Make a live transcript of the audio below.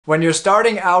When you're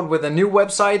starting out with a new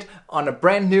website on a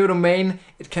brand new domain,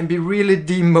 it can be really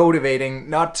demotivating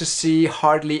not to see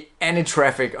hardly any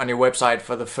traffic on your website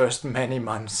for the first many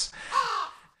months.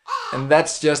 And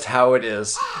that's just how it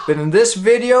is. But in this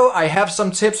video, I have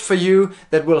some tips for you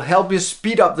that will help you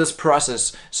speed up this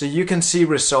process so you can see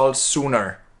results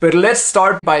sooner. But let's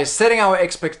start by setting our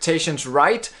expectations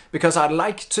right, because I'd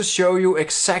like to show you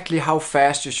exactly how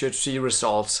fast you should see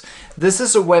results. This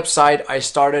is a website I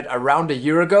started around a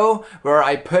year ago, where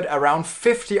I put around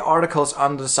 50 articles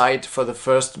on the site for the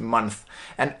first month.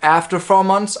 And after 4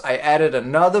 months, I added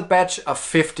another batch of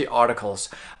 50 articles.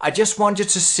 I just want you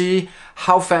to see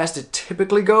how fast it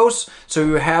typically goes, so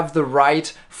you have the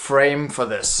right frame for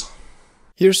this.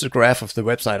 Here's the graph of the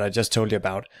website I just told you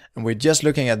about, and we're just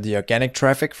looking at the organic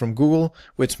traffic from Google,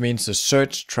 which means the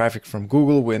search traffic from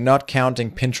Google. We're not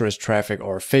counting Pinterest traffic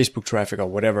or Facebook traffic or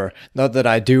whatever. Not that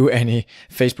I do any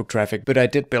Facebook traffic, but I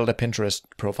did build a Pinterest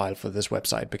profile for this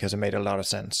website because it made a lot of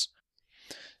sense.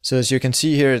 So as you can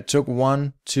see here, it took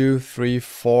 1, 2, 3,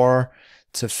 4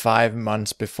 to 5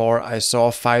 months before I saw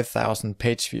 5,000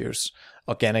 page views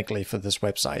organically for this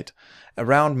website.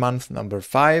 Around month number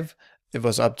 5, it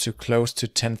was up to close to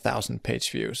 10,000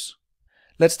 page views.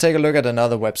 Let's take a look at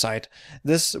another website.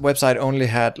 This website only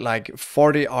had like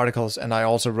 40 articles, and I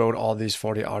also wrote all these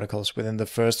 40 articles within the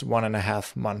first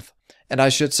 1.5 months. And I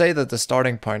should say that the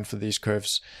starting point for these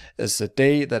curves is the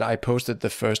day that I posted the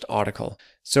first article.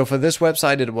 So for this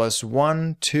website, it was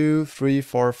 1, 2, 3,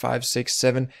 4, 5, 6,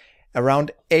 7,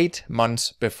 around 8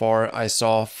 months before I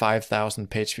saw 5,000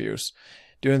 page views.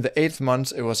 During the 8th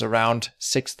month, it was around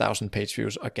 6,000 page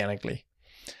views organically.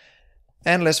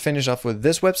 And let's finish off with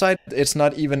this website. It's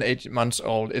not even 8 months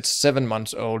old, it's 7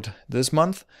 months old this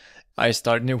month. I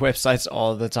start new websites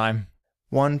all the time.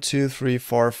 1, 2, 3,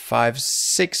 4, 5,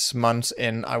 6 months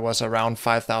in, I was around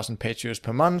 5,000 page views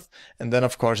per month. And then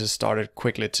of course it started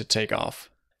quickly to take off.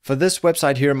 For this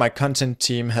website here, my content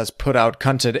team has put out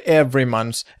content every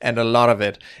month, and a lot of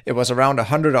it. It was around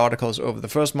 100 articles over the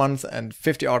first month and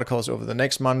 50 articles over the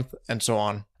next month, and so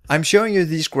on. I'm showing you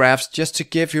these graphs just to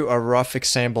give you a rough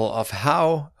example of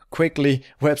how quickly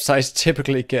websites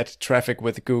typically get traffic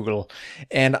with Google.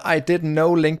 And I did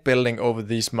no link building over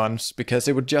these months because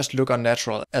it would just look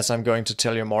unnatural, as I'm going to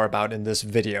tell you more about in this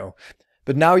video.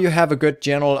 But now you have a good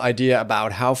general idea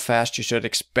about how fast you should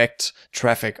expect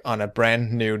traffic on a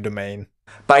brand new domain.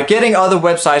 By getting other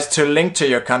websites to link to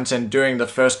your content during the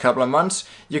first couple of months,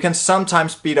 you can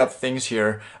sometimes speed up things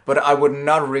here, but I would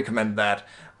not recommend that.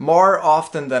 More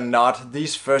often than not,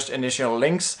 these first initial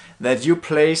links that you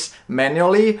place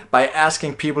manually by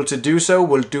asking people to do so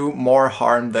will do more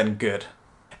harm than good.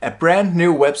 A brand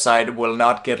new website will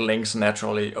not get links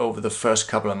naturally over the first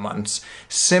couple of months,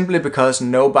 simply because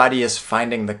nobody is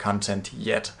finding the content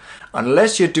yet.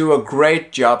 Unless you do a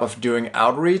great job of doing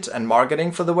outreach and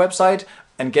marketing for the website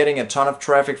and getting a ton of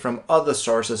traffic from other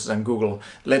sources than Google,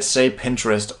 let's say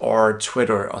Pinterest or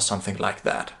Twitter or something like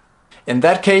that. In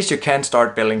that case, you can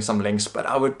start building some links, but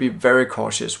I would be very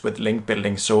cautious with link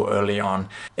building so early on.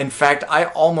 In fact, I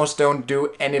almost don't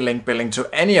do any link building to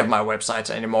any of my websites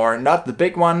anymore. Not the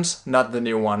big ones, not the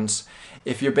new ones.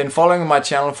 If you've been following my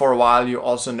channel for a while, you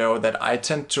also know that I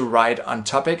tend to write on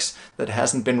topics that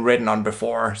hasn't been written on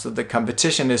before. So the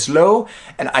competition is low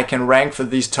and I can rank for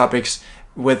these topics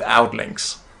without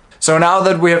links. So now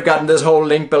that we have gotten this whole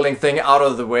link building thing out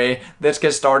of the way, let's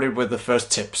get started with the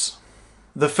first tips.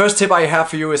 The first tip I have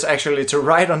for you is actually to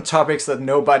write on topics that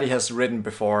nobody has written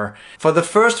before. For the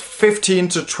first 15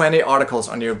 to 20 articles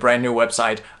on your brand new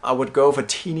website, I would go for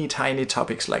teeny tiny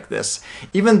topics like this.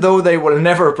 Even though they will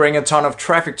never bring a ton of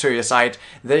traffic to your site,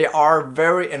 they are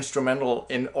very instrumental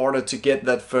in order to get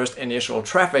that first initial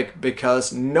traffic,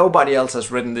 because nobody else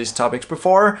has written these topics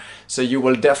before, so you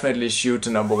will definitely shoot to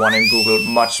 #1 in Google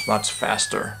much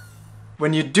faster.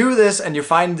 When you do this and you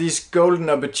find these golden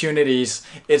opportunities,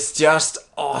 it's just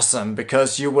awesome,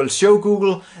 because you will show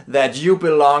Google that you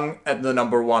belong at the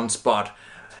 #1 spot.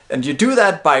 And you do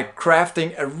that by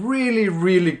crafting a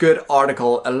really good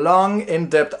article, a long,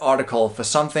 in-depth article for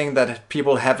something that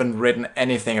people haven't written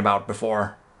anything about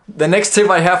before. The next tip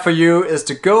I have for you is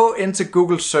to go into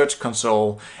Google Search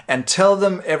Console and tell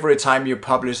them every time you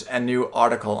publish a new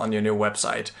article on your new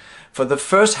website. For the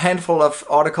first handful of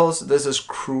articles, this is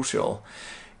crucial.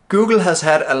 Google has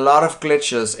had a lot of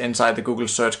glitches inside the Google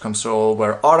Search Console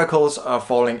where articles are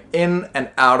falling in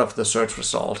and out of the search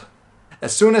result.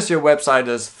 As soon as your website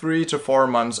is 3 to 4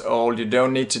 months old, you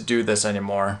don't need to do this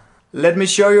anymore. Let me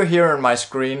show you here on my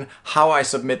screen how I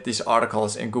submit these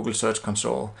articles in Google Search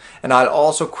Console. And I'll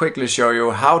also quickly show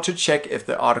you how to check if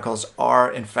the articles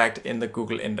are in fact in the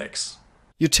Google index.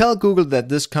 You tell Google that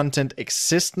this content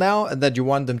exists now and that you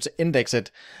want them to index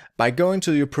it by going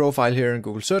to your profile here in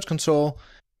Google Search Console,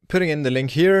 putting in the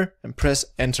link here and press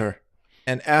enter.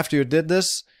 And after you did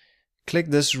this,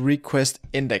 click this request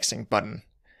indexing button.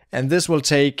 And this will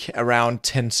take around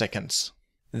 10 seconds.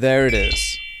 There it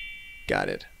is. Got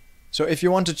it. So if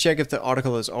you want to check if the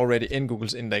article is already in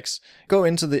Google's index, go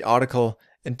into the article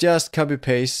and just copy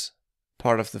paste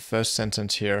part of the first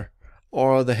sentence here,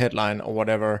 or the headline or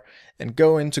whatever, and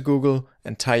go into Google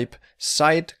and type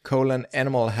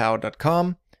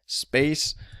site:animalhow.com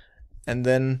space, and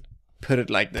then put it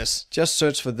like this. Just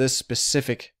search for this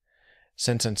specific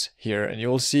sentence here and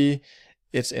you'll see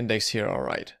it's indexed here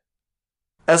alright.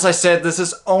 As I said, this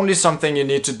is only something you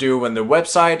need to do when the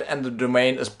website and the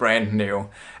domain is brand new.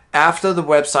 After the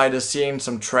website is seeing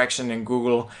some traction in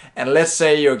Google, and let's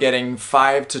say you're getting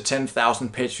 5,000 to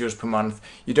 10,000 page views per month,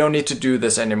 you don't need to do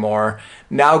this anymore.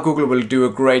 Now Google will do a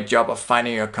great job of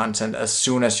finding your content as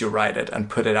soon as you write it and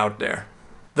put it out there.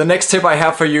 The next tip I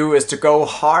have for you is to go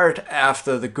hard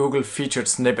after the Google featured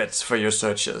snippets for your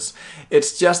searches.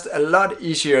 It's just a lot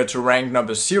easier to rank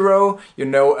number 0,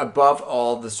 above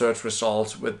all the search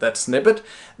results with that snippet,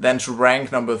 than to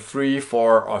rank number 3,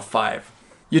 4, or 5.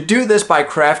 You do this by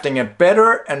crafting a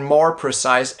better and more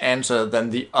precise answer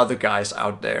than the other guys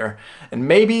out there. And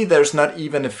maybe there's not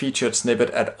even a featured snippet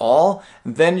at all,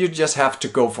 then you just have to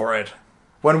go for it.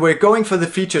 When we're going for the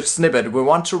featured snippet, we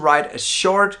want to write a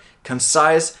short,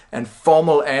 concise and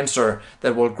formal answer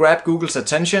that will grab Google's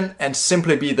attention and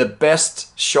simply be the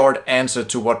best short answer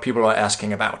to what people are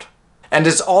asking about. And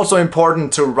it's also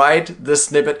important to write this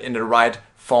snippet in the right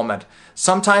format.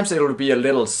 Sometimes it'll be a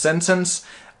little sentence,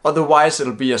 otherwise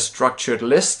it'll be a structured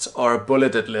list or a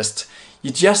bulleted list. You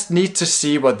just need to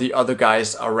see what the other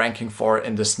guys are ranking for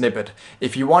in the snippet.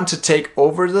 If you want to take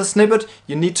over the snippet,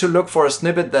 you need to look for a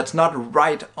snippet that's not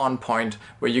right on point,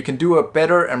 where you can do a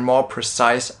better and more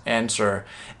precise answer.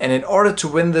 And in order to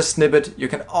win this snippet, you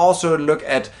can also look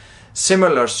at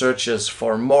similar searches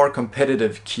for more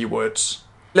competitive keywords.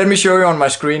 Let me show you on my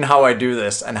screen how I do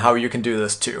this and how you can do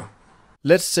this too.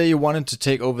 Let's say you wanted to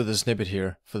take over the snippet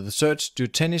here. For the search, do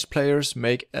tennis players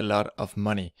make a lot of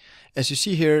money? As you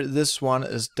see here, this one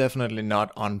is definitely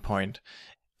not on point.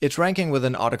 It's ranking with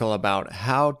an article about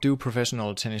how do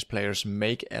professional tennis players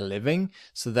make a living,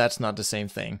 so that's not the same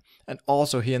thing. And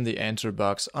also here in the answer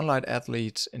box, unlike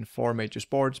athletes in 4 major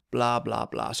sports, blah blah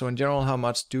blah. So in general, how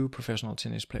much do professional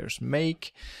tennis players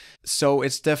make? So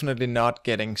it's definitely not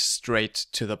getting straight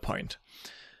to the point.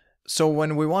 So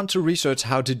when we want to research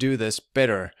how to do this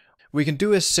better, we can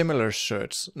do a similar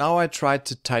search. Now I tried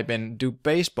to type in, do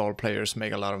baseball players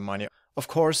make a lot of money? Of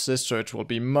course, this search will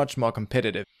be much more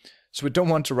competitive. So we don't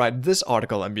want to write this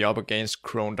article and be up against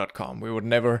Chrome.com. We would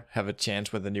never have a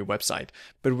chance with a new website.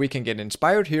 But we can get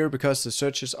inspired here because the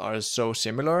searches are so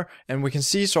similar, and we can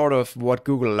see sort of what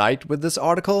Google liked with this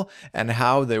article and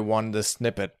how they won this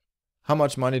snippet. How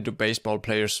much money do baseball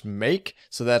players make?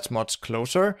 So that's much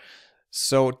closer.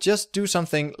 So just do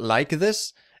something like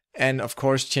this, and of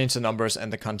course change the numbers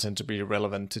and the content to be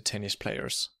relevant to tennis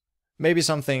players. Maybe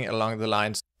something along the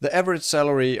lines, the average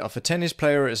salary of a tennis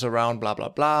player is around blah blah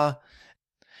blah,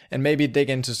 and maybe dig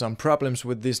into some problems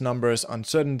with these numbers,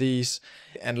 uncertainties,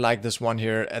 and like this one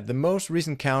here, at the most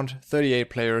recent count, 38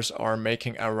 players are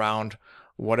making around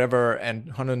whatever, and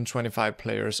 125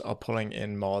 players are pulling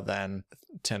in more than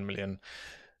 10 million.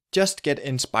 Just get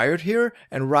inspired here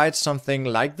and write something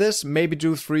like this. Maybe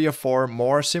do 3 or 4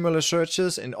 more similar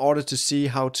searches in order to see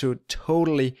how to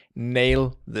totally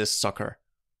nail this sucker.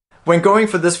 When going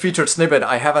for this featured snippet,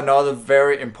 I have another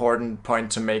very important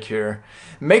point to make here.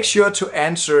 Make sure to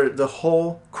answer the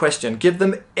whole question. Give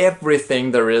them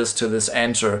everything there is to this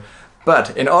answer.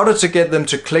 But in order to get them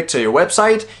to click to your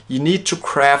website, you need to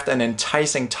craft an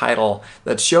enticing title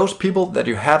that shows people that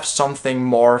you have something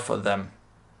more for them.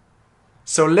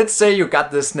 So let's say you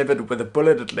got this snippet with a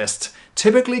bulleted list.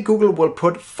 Typically Google will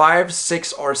put 5,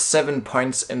 6 or 7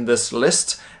 points in this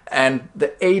list, and the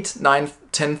 8th, 9th,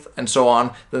 10th and so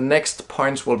on, the next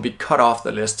points will be cut off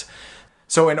the list.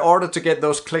 So in order to get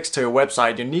those clicks to your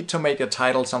website, you need to make a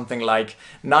title something like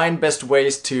 9 best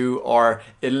ways to, or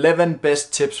 11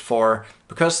 best tips for,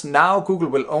 because now Google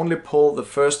will only pull the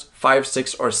first 5,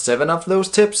 6 or 7 of those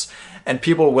tips, and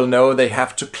people will know they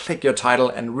have to click your title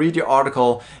and read your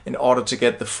article in order to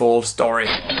get the full story.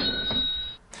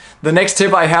 The next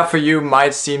tip I have for you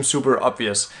might seem super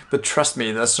obvious, but trust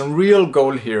me, there's some real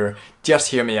gold here.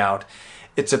 Just hear me out.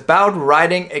 It's about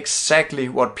writing exactly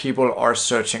what people are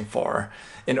searching for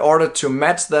in order to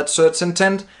match that search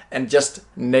intent and just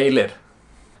nail it.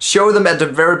 Show them at the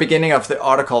very beginning of the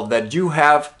article that you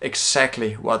have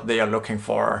exactly what they are looking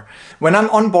for. When I'm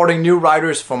onboarding new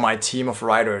writers for my team of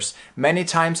writers, many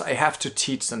times I have to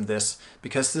teach them this,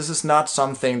 because this is not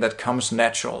something that comes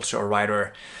natural to a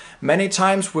writer. Many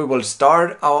times we will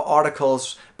start our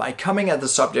articles by coming at the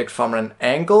subject from an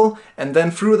angle, and then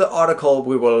through the article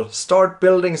we will start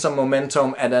building some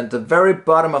momentum, and at the very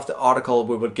bottom of the article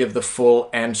we will give the full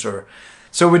answer.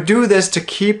 So we do this to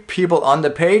keep people on the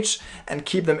page and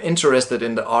keep them interested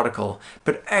in the article.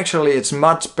 But actually it's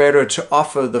much better to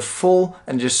offer the full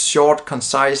and just short,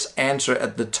 concise answer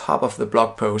at the top of the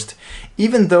blog post.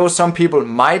 Even though some people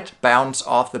might bounce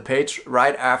off the page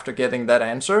right after getting that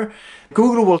answer,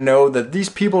 Google will know that these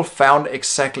people found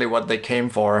exactly what they came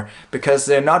for, because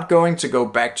they're not going to go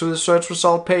back to the search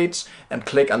result page and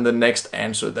click on the next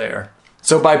answer there.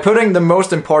 So by putting the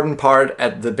most important part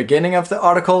at the beginning of the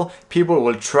article, people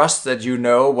will trust that you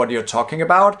know what you're talking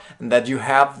about and that you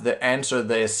have the answer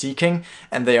they are seeking,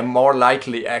 and they are more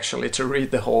likely actually to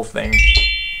read the whole thing.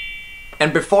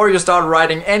 And before you start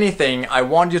writing anything, I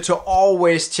want you to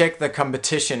always check the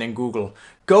competition in Google.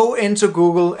 Go into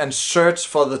Google and search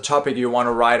for the topic you want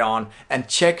to write on and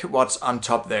check what's on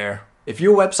top there. If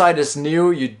your website is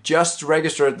new, you just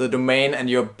registered the domain and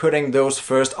you're putting those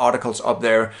first articles up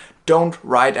there, don't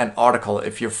write an article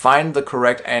if you find the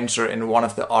correct answer in one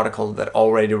of the articles that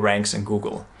already ranks in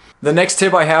Google. The next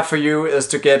tip I have for you is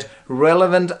to get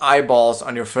relevant eyeballs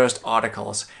on your first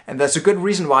articles. And that's a good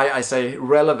reason why I say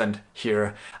relevant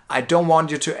here. I don't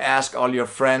want you to ask all your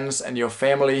friends and your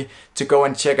family to go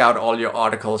and check out all your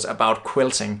articles about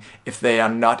quilting if they are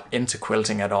not into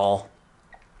quilting at all.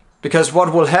 Because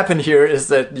what will happen here is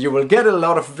that you will get a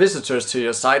lot of visitors to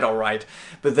your site, alright,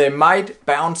 but they might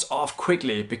bounce off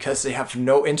quickly because they have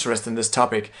no interest in this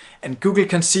topic. And Google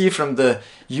can see from the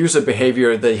user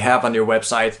behavior they have on your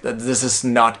website that this is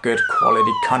not good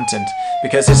quality content,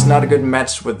 because it's not a good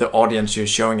match with the audience you're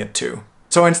showing it to.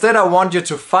 So instead I want you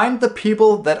to find the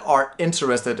people that are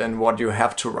interested in what you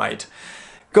have to write.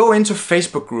 Go into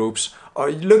Facebook groups, or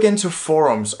look into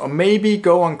forums, or maybe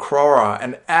go on Quora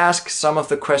and ask some of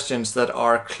the questions that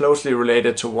are closely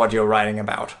related to what you're writing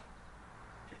about.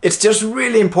 It's just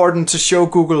really important to show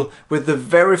Google with the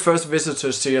very first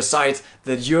visitors to your site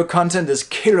that your content is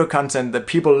killer content that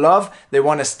people love. They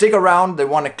want to stick around, they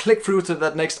want to click through to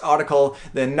that next article,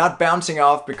 they're not bouncing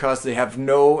off because they have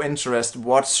no interest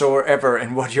whatsoever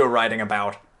in what you're writing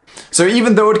about. So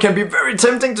even though it can be very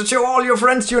tempting to show all your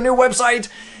friends your new website,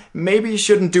 maybe you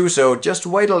shouldn't do so. Just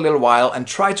wait a little while and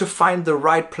try to find the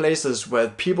right places where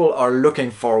people are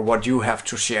looking for what you have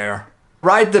to share.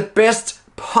 Write the best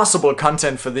possible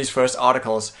content for these first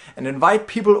articles and invite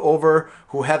people over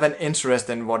who have an interest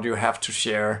in what you have to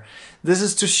share. This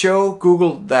is to show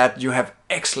Google that you have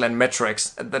excellent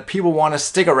metrics, that people want to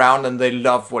stick around and they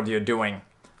love what you're doing.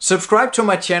 Subscribe to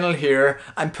my channel here.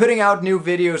 I'm putting out new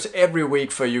videos every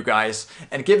week for you guys,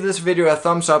 and give this video a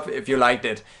thumbs up if you liked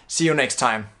it. See you next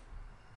time.